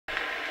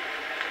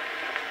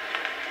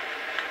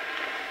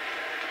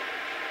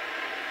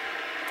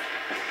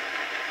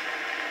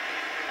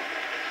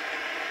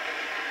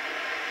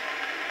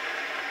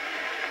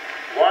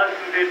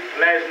wasn't it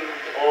pleasant,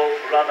 oh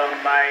brother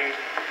mine,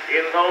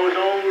 in those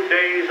old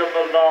days of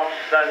the lost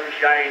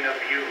sunshine of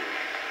youth,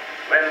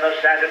 when the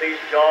Saturday's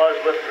chores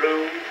were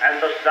through, and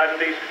the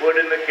Sunday's food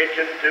in the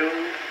kitchen too,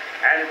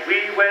 and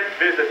we went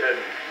visiting,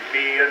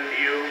 me and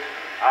you,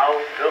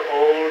 out to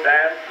old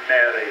Aunt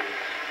Mary's.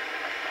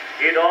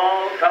 It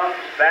all comes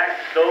back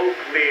so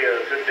clear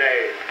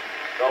today,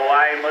 though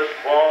I'm as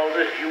bald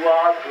as you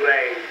are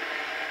gray.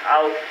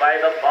 Out by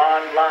the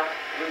barn lot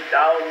and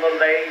down the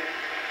lane,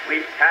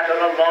 we patter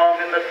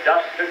along in the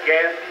dust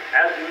again,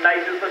 as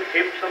light as the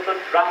tips of the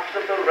drops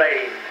of the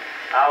rain,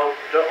 out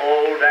to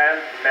old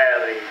Aunt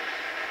Mary's.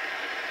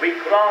 We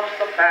cross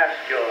the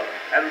pasture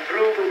and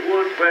through the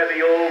wood where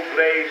the old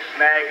gray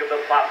snag of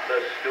the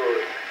poplar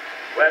stood,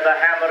 where the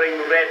hammering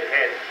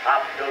redheads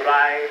hopped to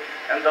ride,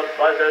 and the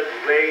buzzard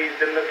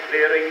raised in the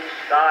clearing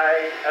sky,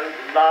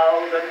 and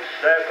loud and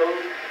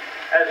circled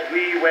as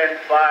we went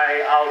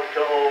by out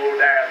to old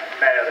Aunt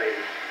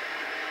Mary's.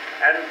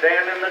 And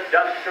then in the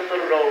dust of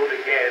the road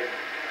again,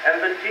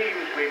 and the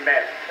teams we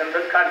met, and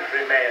the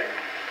countrymen,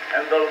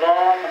 and the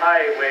long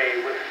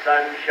highway with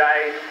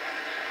sunshine,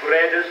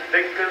 spread as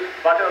thick as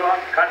butter on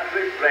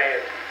country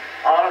bread,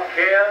 our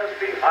cares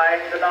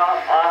behind and our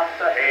hearts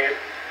ahead,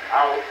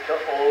 out to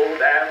old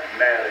Aunt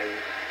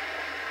Mary's.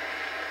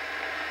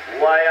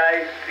 Why,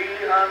 I see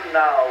her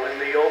now in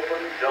the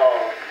open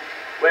door,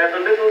 where the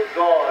little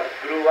gourds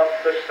grew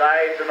up the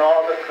sides and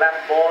all the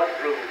clapboard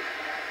roof,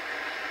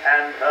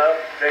 and her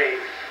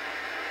face,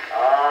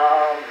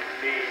 ah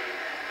me,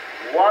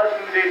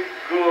 wasn't it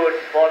good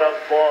for a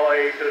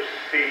boy to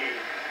see,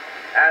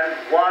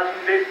 and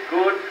wasn't it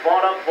good for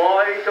a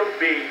boy to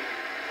be,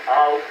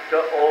 out to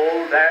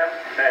old Aunt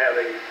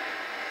Mary's.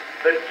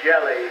 The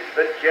jelly,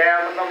 the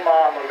jam and the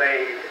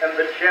marmalade, and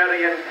the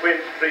cherry and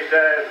quince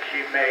preserve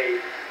she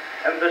made,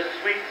 and the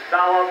sweet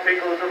sour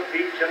pickles of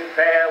peach and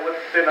pear with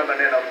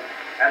cinnamon in 'em,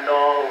 and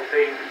all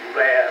things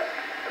rare.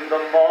 And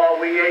the more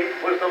we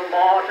ate was the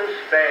more to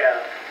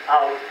spare,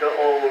 out to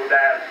old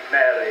Aunt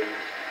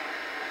Mary's.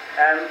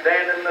 And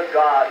then in the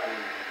garden,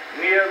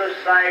 near the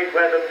side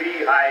where the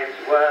beehives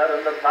were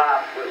and the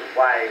path was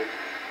wide,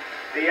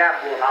 the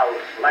apple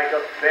house like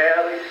a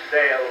fairy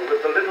sail,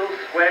 with the little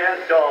square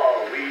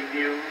door we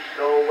knew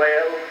so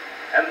well,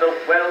 and the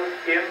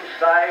wealth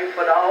inside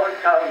but our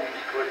tongues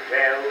could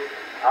tell,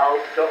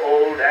 out to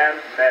old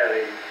Aunt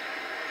Mary's.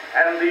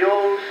 And the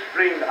old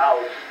spring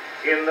house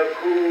in the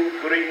cool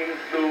green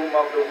bloom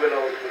of the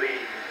willow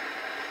trees,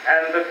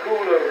 and the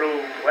cooler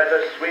room where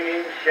the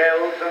swinging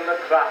shells and the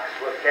crocks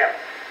were kept,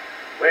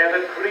 where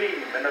the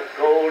cream in a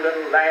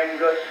golden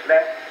languor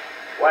slept,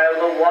 while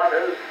the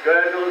waters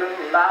gurgled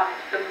and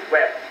laughed and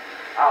wept,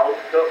 out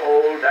to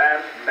old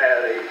Aunt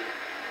Mary's.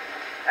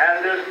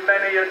 And as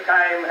many a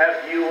time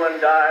have you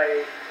and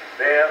I,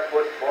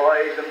 barefoot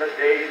boys in the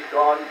days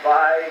gone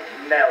by,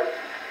 knelt,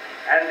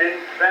 and in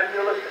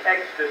tremulous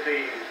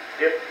ecstasies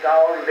dipped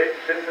our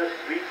lips into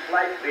sweets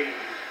like these.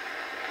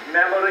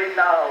 Memory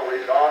now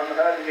is on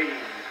her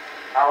knees,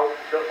 out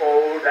to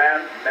old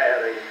Aunt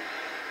Mary's.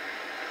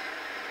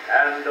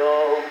 And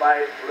oh,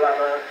 my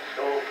brother,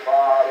 so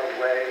far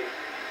away,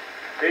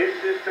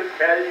 this is to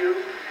tell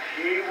you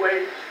she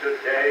waits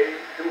today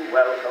to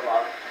welcome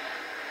us.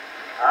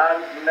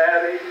 Aunt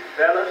Mary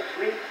fell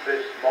asleep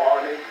this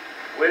morning,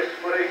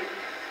 whispering,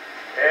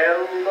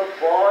 "Tell the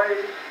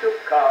boys to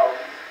come,"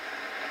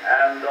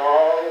 and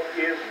all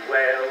is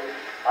well,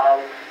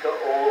 out to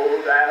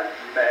old Aunt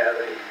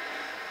Mary.